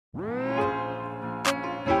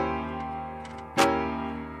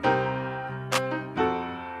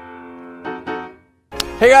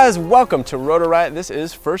Hey guys, welcome to Rotor Riot. This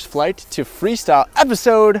is First Flight to Freestyle,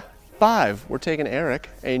 episode 5. We're taking Eric,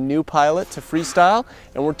 a new pilot, to Freestyle,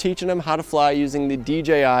 and we're teaching him how to fly using the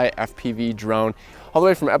DJI FPV Drone. All the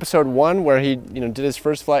way from episode 1, where he did his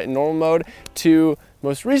first flight in normal mode, to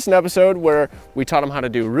most recent episode where we taught him how to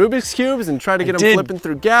do Rubik's Cubes and try to get him flipping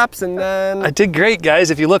through gaps, and then... I did great, guys.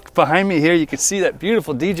 If you look behind me here, you can see that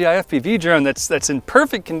beautiful DJI FPV drone that's in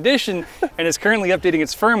perfect condition and is currently updating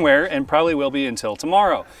its firmware and probably will be until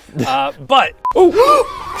tomorrow. But...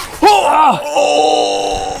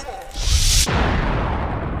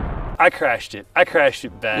 I crashed it. I crashed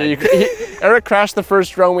it bad. Yeah, Eric crashed the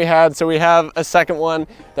first drone we had, so we have a second one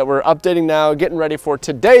that we're updating now, getting ready for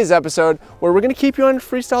today's episode, where we're gonna keep you on a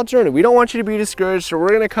freestyle journey. We don't want you to be discouraged, so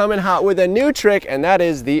we're gonna come in hot with a new trick, and that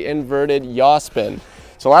is the inverted yaw spin.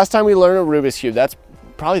 So last time we learned a Rubik's Cube. That's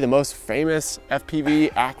probably the most famous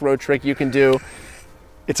FPV acro trick you can do.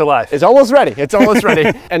 It's alive. It's almost ready. It's almost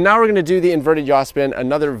ready. And now we're gonna do the inverted yaw spin,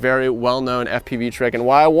 another very well-known FPV trick. And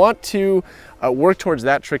why I want to work towards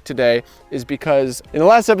that trick today is because in the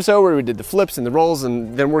last episode where we did the flips and the rolls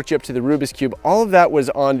and then worked you up to the Rubik's Cube, all of that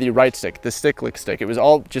was on the right stick, the stick-lick stick. It was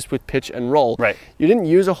all just with pitch and roll. Right. You didn't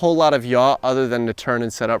use a whole lot of yaw other than to turn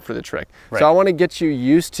and set up for the trick. Right. So I want to get you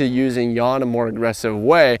used to using yaw in a more aggressive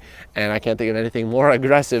way, and I can't think of anything more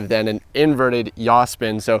aggressive than an inverted yaw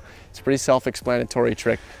spin. So it's a pretty self-explanatory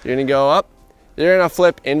trick. You're gonna go up, you're gonna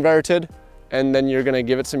flip inverted, and then you're gonna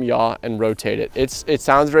give it some yaw and rotate it. It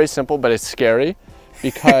sounds very simple, but it's scary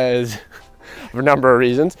because of a number of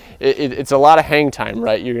reasons. It's a lot of hang time,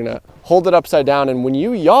 right? You're gonna hold it upside down, and when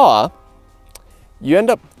you yaw, you end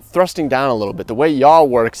up thrusting down a little bit. The way yaw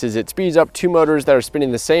works is it speeds up two motors that are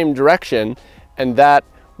spinning the same direction, and that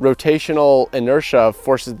rotational inertia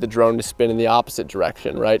forces the drone to spin in the opposite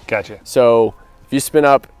direction, right? Gotcha. So if you spin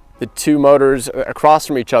up the two motors across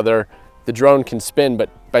from each other, the drone can spin, but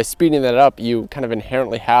by speeding that up, you kind of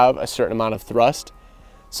inherently have a certain amount of thrust.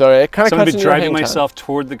 So it kind of cuts in your hang time. I'm driving myself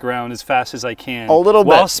toward the ground as fast as I can. A little bit.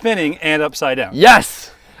 While spinning and upside down.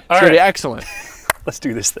 Yes! All right. Excellent. Let's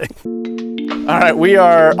do this thing. All right, we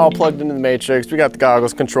are all plugged into the matrix. We got the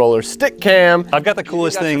goggles, controller, stick cam. I've got the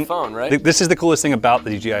coolest thing. Your phone, right? This is the coolest thing about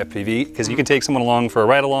the DJI FPV, because you can take someone along for a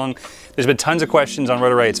ride along. There's been tons of questions on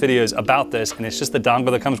Rotor Riot's videos about this, and it's just the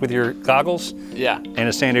dongle that comes with your goggles. Yeah. And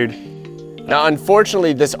a standard. Now,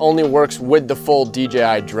 unfortunately, this only works with the full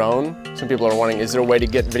DJI drone. Some people are wondering, is there a way to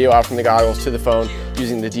get video out from the goggles to the phone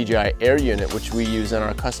using the DJI Air unit, which we use in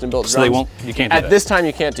our custom-built drones? So you can't do that. At this time,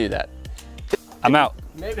 you can't do that. I'm out.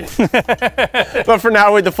 Maybe. But for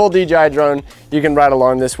now, with the full DJI drone, you can ride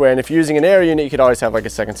along this way. And if you're using an Air unit, you could always have like a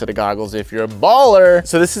second set of goggles if you're a baller.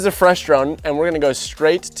 So this is a fresh drone, and we're gonna go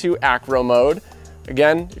straight to acro mode.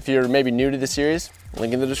 Again, if you're maybe new to the series,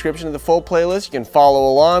 link in the description of the full playlist. You can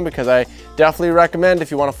follow along, because I definitely recommend, if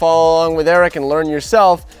you want to follow along with Eric and learn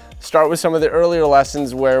yourself, start with some of the earlier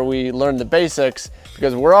lessons where we learn the basics,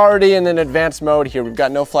 because we're already in an advanced mode here. We've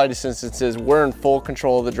got no flight distances. We're in full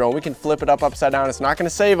control of the drone. We can flip it up upside down. It's not going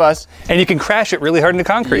to save us. And you can crash it really hard into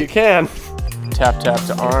concrete. You can. Tap, tap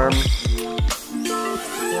to arm.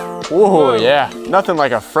 Whoa, yeah. Nothing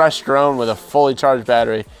like a fresh drone with a fully charged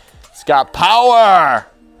battery. It's got power.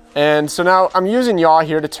 And so now I'm using yaw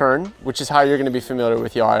here to turn, which is how you're going to be familiar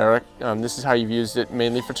with yaw, Eric. This is how you've used it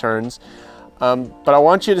mainly for turns. But I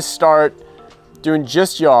want you to start doing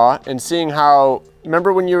just yaw and seeing how,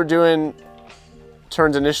 remember when you were doing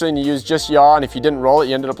turns initially and you used just yaw, and if you didn't roll it,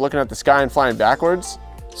 you ended up looking at the sky and flying backwards?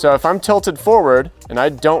 So if I'm tilted forward and I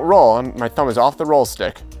don't roll, my thumb is off the roll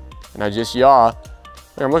stick, and I just yaw,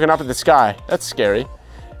 I'm looking up at the sky. That's scary.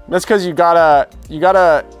 And that's because you gotta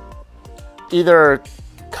either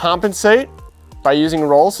compensate by using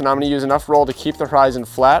roll, so now I'm gonna use enough roll to keep the horizon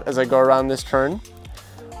flat as I go around this turn,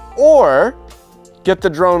 or get the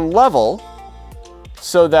drone level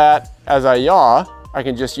so that as I yaw, I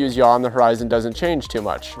can just use yaw and the horizon doesn't change too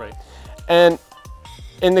much. Right. And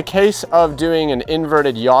in the case of doing an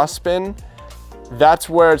inverted yaw spin, that's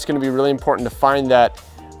where it's gonna be really important to find that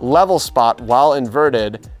level spot while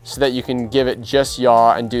inverted so that you can give it just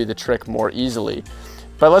yaw and do the trick more easily.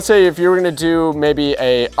 But let's say if you were gonna do maybe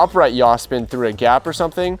a upright yaw spin through a gap or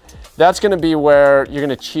something, that's gonna be where you're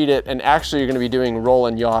gonna cheat it, and actually you're gonna be doing roll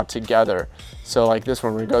and yaw together. So like this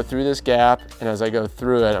one, we're gonna go through this gap, and as I go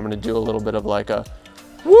through it, I'm gonna do a little bit of like a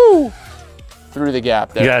woo through the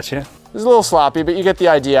gap there. Gotcha. It's a little sloppy, but you get the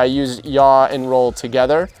idea. I use yaw and roll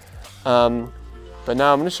together. But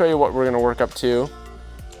now I'm gonna show you what we're gonna work up to.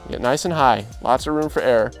 Get nice and high, lots of room for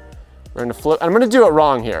error. We're gonna flip, and I'm gonna do it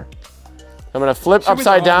wrong here. I'm gonna flip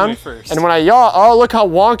upside down, and when I yaw, oh, look how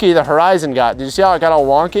wonky the horizon got. Did you see how it got all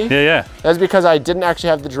wonky? Yeah, yeah. That's because I didn't actually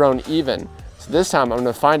have the drone even. So this time I'm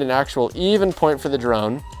gonna find an actual even point for the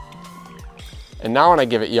drone. And now when I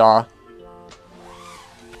give it yaw,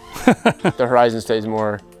 the horizon stays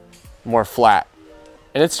more flat.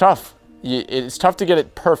 And it's tough. It's tough to get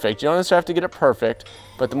it perfect. You don't necessarily have to get it perfect,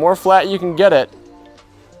 but the more flat you can get it,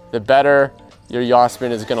 the better your yaw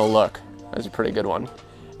spin is gonna look. That's a pretty good one.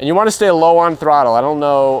 And you wanna stay low on throttle. I don't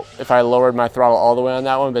know if I lowered my throttle all the way on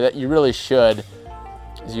that one, but you really should.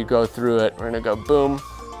 As you go through it, we're gonna go boom,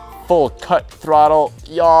 full cut throttle,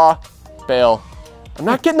 yaw, bail. I'm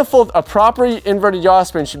not getting a proper inverted yaw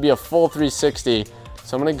spin should be a full 360.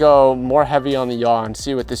 So I'm gonna go more heavy on the yaw and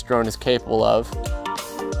see what this drone is capable of.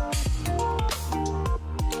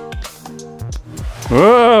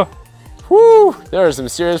 Whoa! Whoo! There is some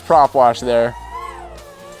serious prop wash there.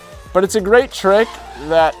 But it's a great trick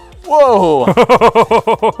that, whoa!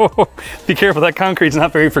 Be careful, that concrete's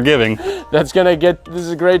not very forgiving. This is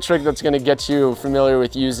a great trick that's gonna get you familiar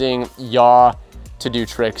with using yaw to do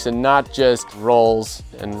tricks and not just rolls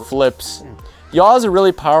and flips. Yaw is a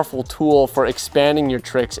really powerful tool for expanding your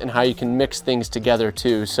tricks and how you can mix things together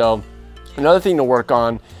too. So another thing to work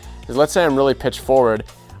on is, let's say I'm really pitched forward.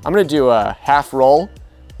 I'm gonna do a half roll.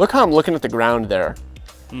 Look how I'm looking at the ground there.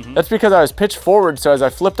 That's because I was pitched forward, so as I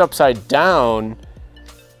flipped upside down,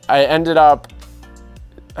 I ended up,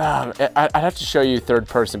 I'd have to show you third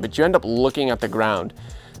person, but you end up looking at the ground.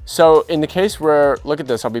 So in the case where, look at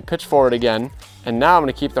this, I'll be pitched forward again, and now I'm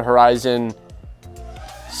gonna keep the horizon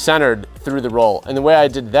centered through the roll. And the way I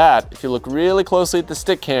did that, if you look really closely at the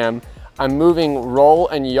stick cam, I'm moving roll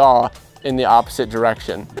and yaw in the opposite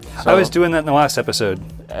direction. So, I was doing that in the last episode.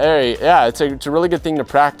 Hey, yeah, it's a really good thing to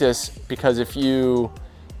practice, because if you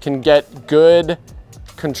can get good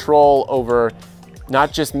control over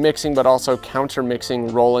not just mixing, but also counter mixing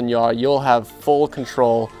roll and yaw, you'll have full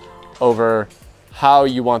control over how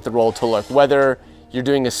you want the roll to look. Whether you're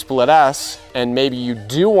doing a split S and maybe you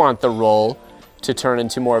do want the roll to turn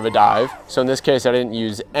into more of a dive. So in this case, I didn't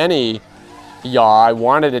use any yaw. I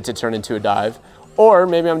wanted it to turn into a dive. Or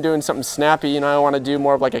maybe I'm doing something snappy, you know, I want to do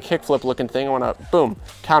more of like a kickflip looking thing. I want to, boom,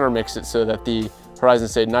 counter mix it so that the horizon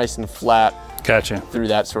stayed nice and flat. Gotcha. Through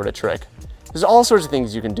that sort of trick. There's all sorts of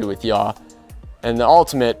things you can do with yaw. And the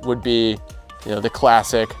ultimate would be, you know, the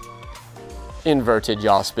classic inverted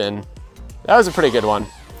yaw spin. That was a pretty good one.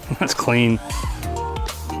 That's clean.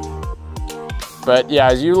 But yeah,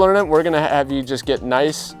 as you learn it, we're gonna have you just get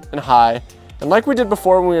nice and high. And like we did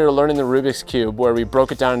before when we were learning the Rubik's Cube, where we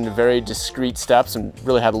broke it down into very discrete steps and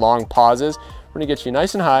really had long pauses, we're gonna get you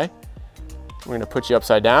nice and high. We're gonna put you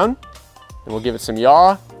upside down, and we'll give it some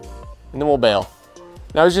yaw, and then we'll bail.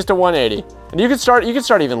 That was just a 180. And you could start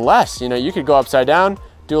even less. You know, you could go upside down,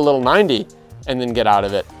 do a little 90, and then get out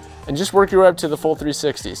of it. And just work your way up to the full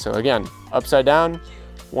 360. So again, upside down,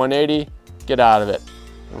 180, get out of it.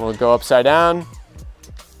 And we'll go upside down,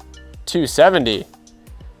 270,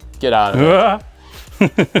 get out of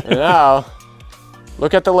it. And now,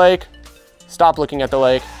 look at the lake, stop looking at the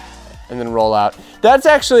lake, and then roll out. That's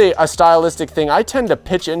actually a stylistic thing. I tend to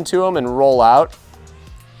pitch into them and roll out,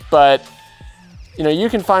 but you know, you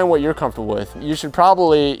can find what you're comfortable with. You should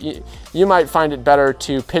probably, you might find it better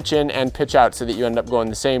to pitch in and pitch out so that you end up going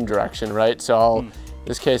the same direction, right? So in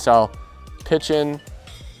this case, I'll pitch in,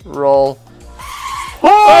 roll.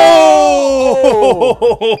 Oh!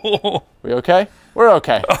 We okay? We're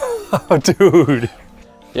okay. Oh, dude.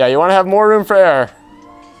 Yeah, you want to have more room for error.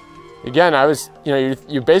 Again,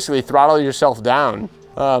 you basically throttle yourself down.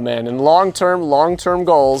 Oh man, and long-term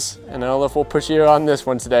goals, and I don't know if we'll push you on this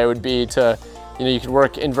one today, would be to, you know, you could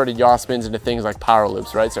work inverted yaw spins into things like power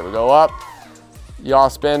loops, right? So we go up, yaw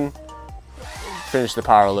spin, finish the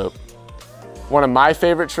power loop. One of my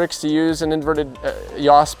favorite tricks to use an inverted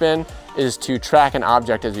yaw spin is to track an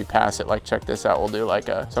object as we pass it. Like, check this out, we'll do like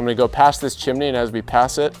so I'm gonna go past this chimney, and as we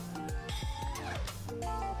pass it,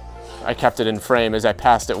 I kept it in frame as I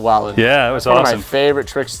passed it well. Yeah, it was awesome. One of my favorite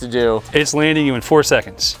tricks to do. It's landing you in 4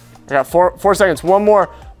 seconds. I got four seconds, one more.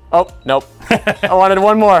 Oh, nope. I wanted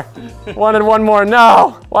one more. Wanted one more,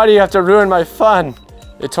 no! Why do you have to ruin my fun?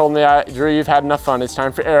 They told me, Drew, you've had enough fun. It's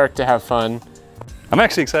time for Eric to have fun. I'm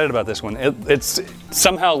actually excited about this one. It's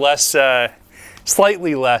somehow less,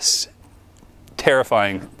 slightly less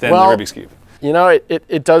terrifying than the Rubik's Cube. You know,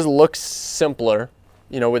 it does look simpler.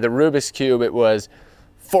 You know, with the Rubik's Cube, it was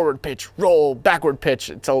forward pitch, roll, backward pitch.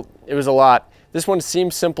 It was a lot. This one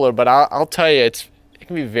seems simpler, but I'll tell you, it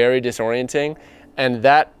can be very disorienting. And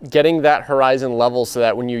getting that horizon level so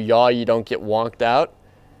that when you yaw, you don't get wonked out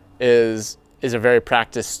is a very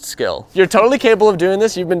practiced skill. You're totally capable of doing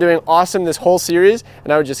this. You've been doing awesome this whole series,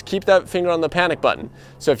 and I would just keep that finger on the panic button.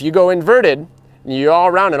 So if you go inverted, and you yaw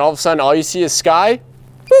around, and all of a sudden all you see is sky,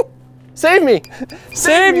 boop, Save me!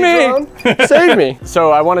 Save me! Save me!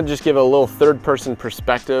 So I want to just give a little third-person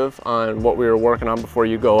perspective on what we were working on before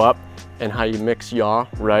you go up and how you mix yaw,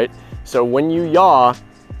 right? So when you yaw,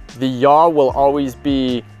 the yaw will always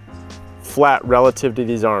be flat relative to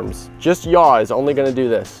these arms. Just yaw is only going to do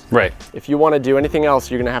this. Right. If you want to do anything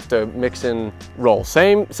else, you're going to have to mix in roll.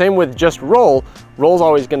 Same with just roll. Roll's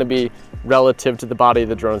always going to be relative to the body of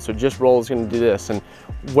the drone. So just roll is going to do this. And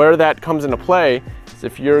where that comes into play is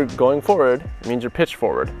if you're going forward, it means you're pitched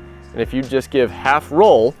forward. And if you just give half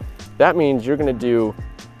roll, that means you're going to do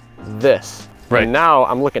this. Right. And now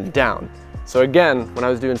I'm looking down. So again, when I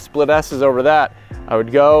was doing split S's over that, I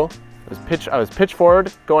would go, I was pitch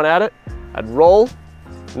forward, going at it, I'd roll,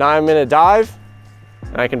 now I'm in a dive,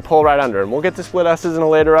 and I can pull right under. And we'll get to split S's in a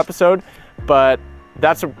later episode, but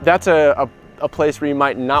that's a place where you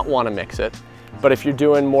might not want to mix it. But if you're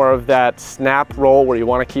doing more of that snap roll where you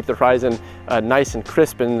want to keep the horizon nice and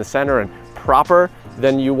crisp in the center and proper,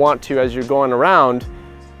 then you want to, as you're going around,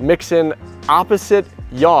 mix in opposite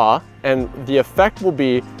yaw, and the effect will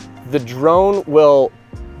be the drone will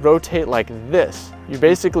rotate like this. You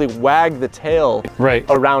basically wag the tail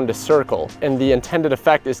around a circle, and the intended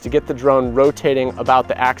effect is to get the drone rotating about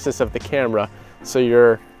the axis of the camera, so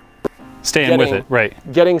you're staying with it,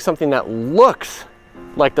 right? Getting something that looks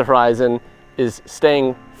like the horizon is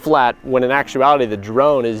staying flat, when in actuality the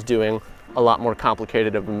drone is doing a lot more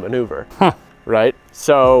complicated of a maneuver, right?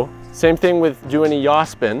 So same thing with doing a yaw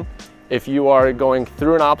spin. If you are going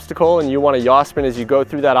through an obstacle and you want a yaw spin as you go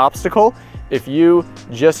through that obstacle, if you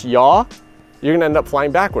just yaw, you're gonna end up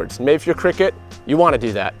flying backwards. Maybe if you're cricket, you wanna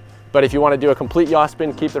do that. But if you wanna do a complete yaw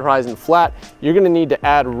spin, keep the horizon flat, you're gonna need to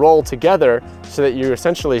add roll together so that you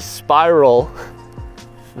essentially spiral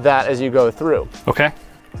that as you go through. Okay.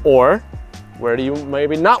 Or, where do you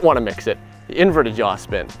maybe not wanna mix it? The inverted yaw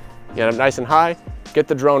spin. Get them nice and high, get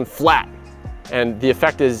the drone flat. And the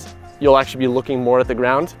effect is, you'll actually be looking more at the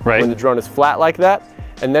ground when the drone is flat like that.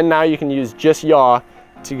 And then now you can use just yaw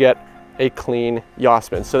to get a clean yaw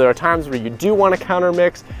spin. So there are times where you do want to counter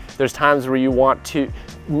mix. There's times where you want to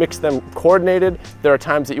mix them coordinated. There are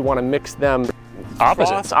times that you want to mix them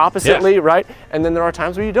oppositely, right? And then there are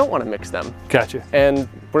times where you don't want to mix them. Gotcha. And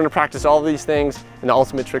we're going to practice all of these things. And the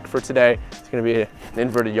ultimate trick for today is going to be an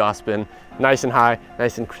inverted yaw spin. Nice and high,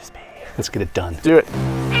 nice and crispy. Let's get it done. Do it.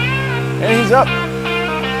 And he's up.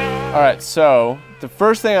 All right, so the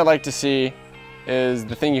first thing I'd like to see is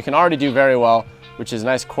the thing you can already do very well, which is a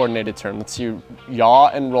nice coordinated turn. Let's see yaw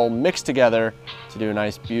and roll mixed together to do a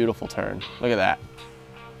nice, beautiful turn. Look at that.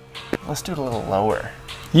 Let's do it a little lower.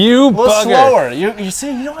 You a little bugger. slower. You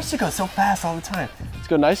see, you don't want to go so fast all the time. Let's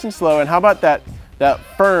go nice and slow. And how about that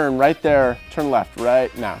fern right there? Turn left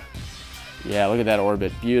right now. Yeah, look at that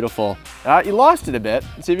orbit, beautiful. You lost it a bit.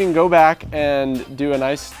 Let's see if you can go back and do a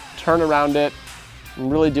nice turn around it. And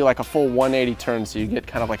really do like a full 180 turn so you get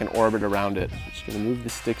kind of like an orbit around it. Just gonna move the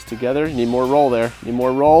sticks together. You need more roll there. Need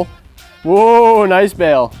more roll. Whoa, nice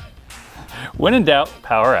bail. When in doubt,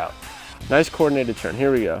 power out. Nice coordinated turn.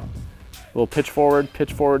 Here we go. A little pitch forward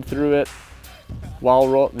through it. While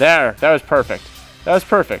roll. There, that was perfect. That was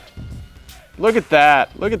perfect. Look at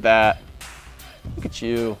that. Look at that. Look at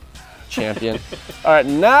you, champion. All right,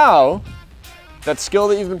 now that skill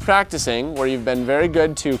that you've been practicing, where you've been very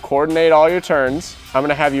good to coordinate all your turns, I'm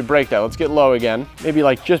gonna have you break that. Let's get low again. Maybe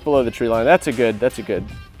like just below the tree line. That's a good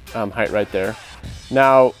height right there.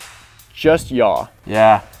 Now, just yaw.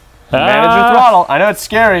 Yeah. Manage your throttle. I know it's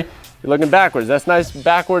scary. You're looking backwards. That's nice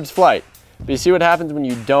backwards flight. But you see what happens when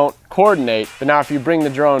you don't coordinate. But now if you bring the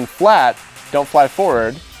drone flat, don't fly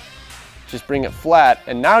forward, just bring it flat,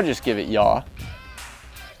 and now just give it yaw.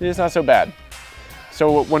 It's not so bad.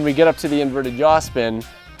 So when we get up to the inverted yaw spin,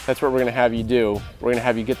 that's what we're gonna have you do. We're gonna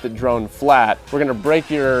have you get the drone flat. We're gonna break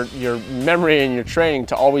your memory and your training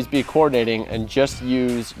to always be coordinating and just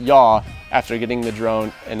use yaw after getting the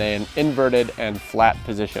drone in an inverted and flat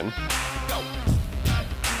position.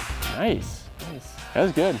 Nice, nice. That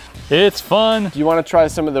was good. It's fun. Do you wanna try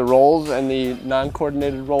some of the rolls and the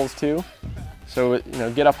non-coordinated rolls too? So,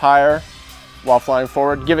 get up higher while flying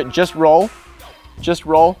forward. Give it just roll. Just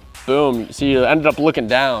roll. Boom. See, you ended up looking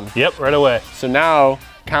down. Yep, right away. So now,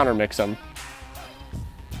 counter mix them.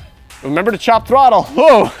 Remember to chop throttle.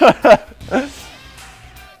 Whoa!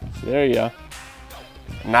 There you go.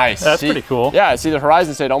 Nice. That's pretty cool. Yeah, see the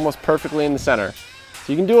horizon stayed almost perfectly in the center.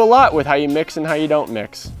 So you can do a lot with how you mix and how you don't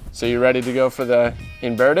mix. So you ready to go for the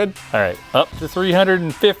inverted? All right, up to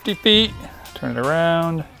 350 feet. Turn it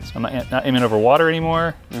around. So I'm not aiming over water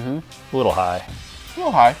anymore. A little high. A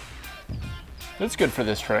little high. That's good for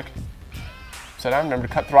this trick. Set down, remember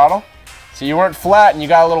to cut throttle. So you weren't flat and you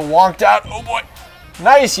got a little wonked out. Oh boy.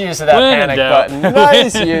 Nice use of that panic button.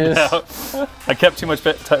 Nice use. I kept too much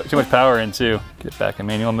power in too. Get back in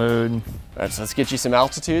manual mode. All right, so let's get you some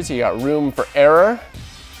altitude. So you got room for error.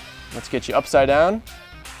 Let's get you upside down.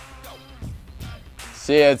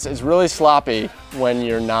 See, it's really sloppy when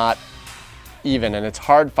you're not even, and it's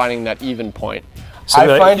hard finding that even point. So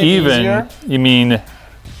I find it easier. You mean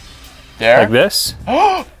there? Like this?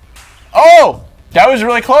 Oh, that was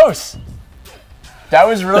really close. That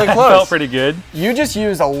was really close. Felt pretty good. You just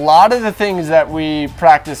used a lot of the things that we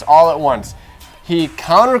practice all at once. He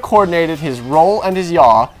counter-coordinated his roll and his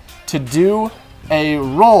yaw to do a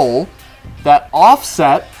roll that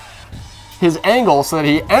offset his angle so that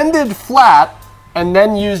he ended flat and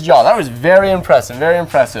then used yaw. That was very impressive, very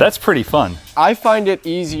impressive. That's pretty fun. I find it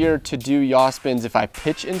easier to do yaw spins if I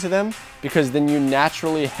pitch into them, because then you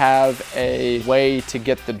naturally have a way to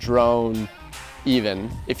get the drone even.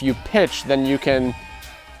 If you pitch, then you can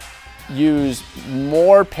use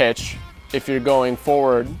more pitch if you're going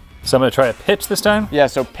forward. So I'm gonna try a pitch this time? Yeah,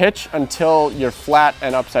 so pitch until you're flat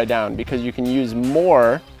and upside down, because you can use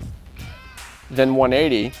more than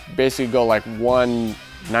 180, basically go like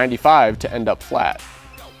 195 to end up flat.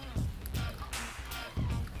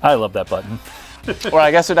 I love that button. Or I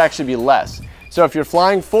guess it'd actually be less. So if you're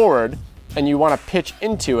flying forward and you want to pitch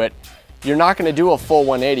into it, you're not going to do a full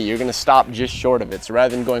 180. You're going to stop just short of it. So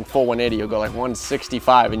rather than going full 180, you'll go like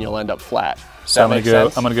 165 and you'll end up flat. So I'm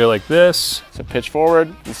gonna go like this. So pitch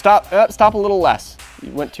forward and stop. Stop a little less.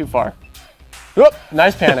 You went too far. Whoop,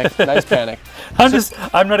 nice panic. Nice panic.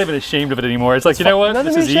 I'm not even ashamed of it anymore. It's like, you know what?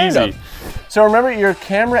 This is easy. So remember, your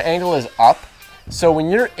camera angle is up. So when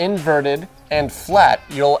you're inverted and flat,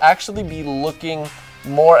 you'll actually be looking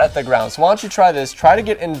more at the ground. So why don't you try this? Try to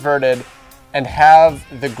get inverted and have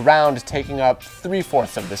the ground taking up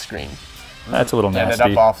 3/4 of the screen. That's a little nasty.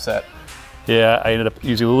 Ended up offset. Yeah, I ended up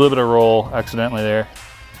using a little bit of roll accidentally there.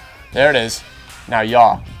 There it is. Now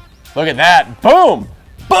yaw. Look at that. Boom!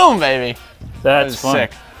 Boom, baby. That's fun.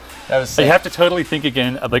 Sick. That was sick. I have to totally think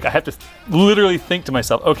again. Like, I have to literally think to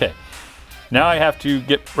myself, okay, now I have to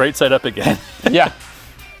get right side up again. Yeah.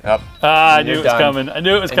 Yep. I knew it was coming. I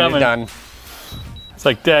knew it was coming. You're done. It's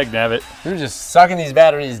like, dag nabbit. You're just sucking these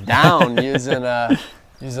batteries down using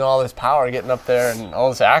all this power, getting up there, and all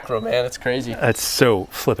this acro, man. It's crazy. That's so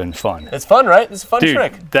flippin' fun. It's fun, right? It's a fun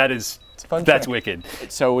trick. That's wicked.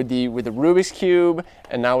 So with the Rubik's Cube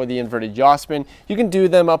and now with the inverted yaw spin, you can do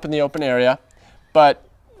them up in the open area, but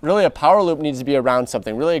really a power loop needs to be around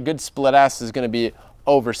something. Really a good split S is going to be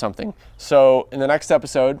over something. So in the next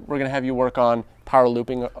episode, we're going to have you work on power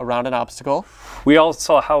looping around an obstacle. We all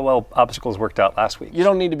saw how well obstacles worked out last week. You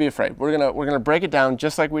don't need to be afraid. We're gonna break it down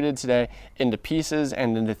just like we did today into pieces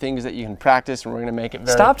and into things that you can practice, and we're gonna make it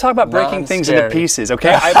very Stop talking about breaking things into pieces,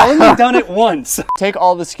 okay? I've only done it once. Take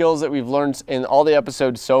all the skills that we've learned in all the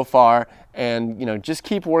episodes so far, and just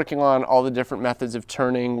keep working on all the different methods of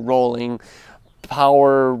turning, rolling,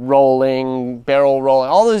 power rolling, barrel rolling,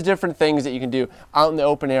 all those different things that you can do out in the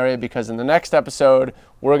open area, because in the next episode,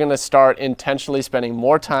 we're going to start intentionally spending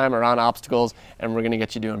more time around obstacles, and we're going to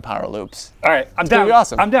get you doing power loops. All right, I'm down. It's going to be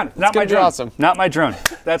awesome. I'm down. Not my drone. Awesome. Not my drone.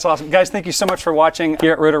 That's awesome. Guys, thank you so much for watching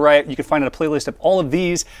here at Rotor Riot. You can find a playlist of all of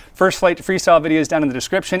these first flight to freestyle videos down in the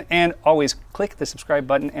description, and always click the subscribe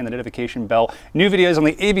button and the notification bell. New videos on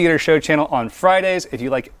the Aviator Show channel on Fridays. If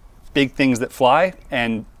you like big things that fly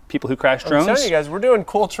and people who crash drones. I'm telling you guys, we're doing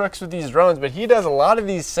cool tricks with these drones, but he does a lot of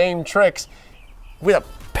these same tricks with a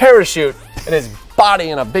parachute and his body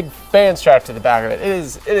and a big fan strap to the back of it. It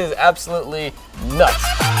is absolutely nuts.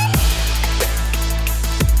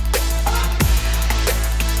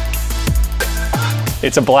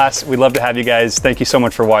 It's a blast. We'd love to have you guys. Thank you so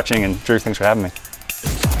much for watching, and Drew, thanks for having me.